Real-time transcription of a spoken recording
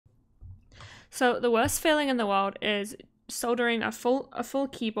So the worst feeling in the world is soldering a full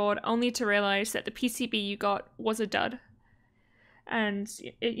keyboard only to realize that the PCB you got was a dud. And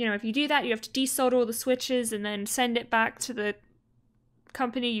you know, if you do that, you have to desolder all the switches and then send it back to the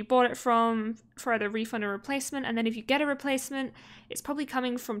company you bought it from for either refund or replacement. And then if you get a replacement, it's probably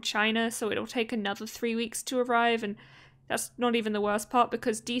coming from China, so it'll take another 3 weeks to arrive. And that's not even the worst part,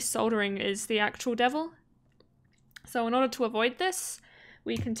 because desoldering is the actual devil. So in order to avoid this,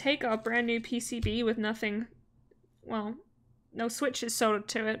 we can take our brand new PCB with nothing, well, no switches soldered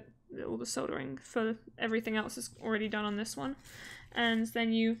to it. All the soldering for everything else is already done on this one. And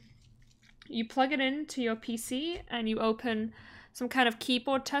then you plug it into your PC and you open some kind of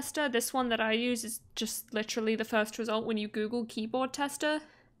keyboard tester. This one that I use is just literally the first result when you Google keyboard tester.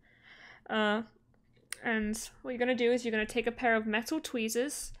 And what you're going to do is you're going to take a pair of metal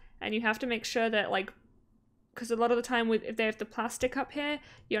tweezers, and you have to make sure that, like, because a lot of the time if they have the plastic up here,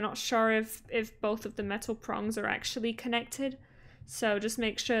 you're not sure if both of the metal prongs are actually connected. So just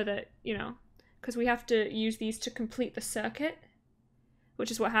make sure that, you know, because we have to use these to complete the circuit,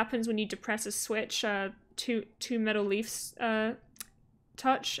 which is what happens when you depress a switch. Two metal leaves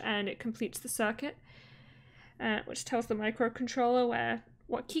touch and it completes the circuit, which tells the microcontroller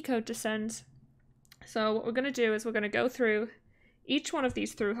what key code to send. So what we're going to do is we're going to go through each one of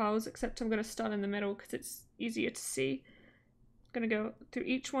these through holes, except I'm going to start in the middle because it's easier to see. I'm going to go through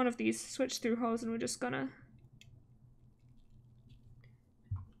each one of these switch through holes, and we're just going to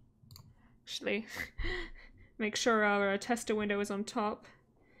actually make sure our tester window is on top.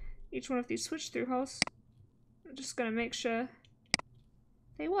 Each one of these switch through holes, I'm just going to make sure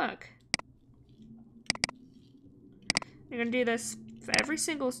they work. You're going to do this for every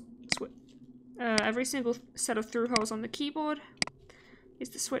single set of through holes on the keyboard. These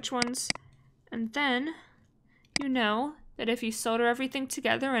are the switch ones. And then you know that if you solder everything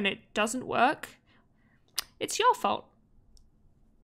together and it doesn't work, it's your fault.